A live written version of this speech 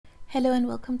Hello and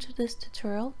welcome to this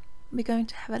tutorial. We're going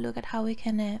to have a look at how we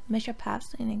can measure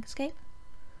paths in Inkscape.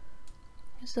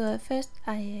 So first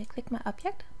I click my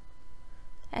object,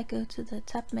 I go to the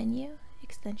top menu,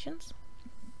 Extensions,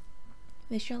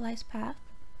 Visualize Path,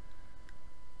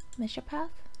 Measure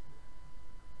Path,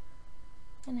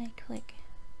 and I click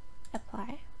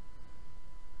Apply.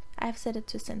 I've set it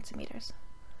to centimeters.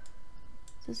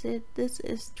 So see, this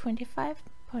is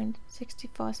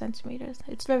 25.64 centimeters.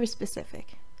 It's very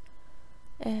specific.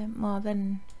 More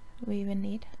than we even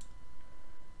need.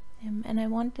 And I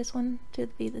want this one to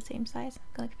be the same size. I'm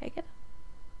gonna click it.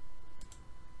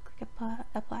 Click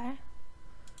apply.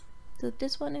 So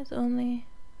this one is only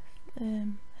a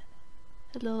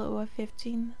little over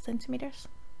 15 centimeters.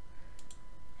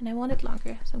 And I want it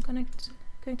longer, so I'm going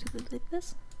to delete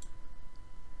this.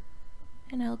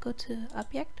 And I'll go to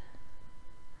Object,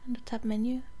 and the top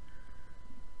menu,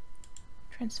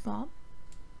 Transform.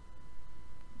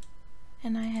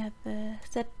 And I have I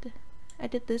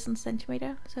did this in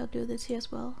centimeter, so I'll do this here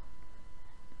as well.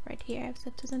 Right here I've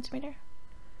set to centimeter.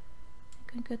 I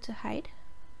can go to height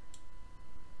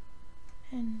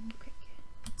and click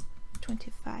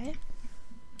 25.65.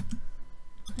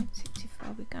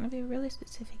 We're gonna be really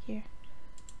specific here.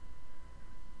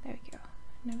 There we go.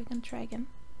 Now we're gonna try again.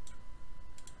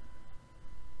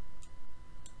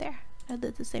 There, I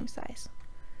did the same size.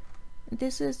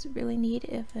 This is really neat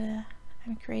if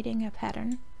I'm creating a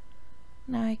pattern.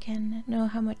 Now I can know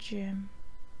how much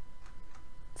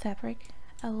fabric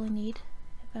I will need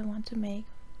if I want to make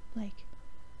like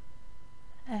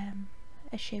a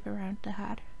shape around the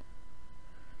heart.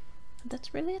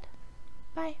 That's really it.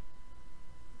 Bye.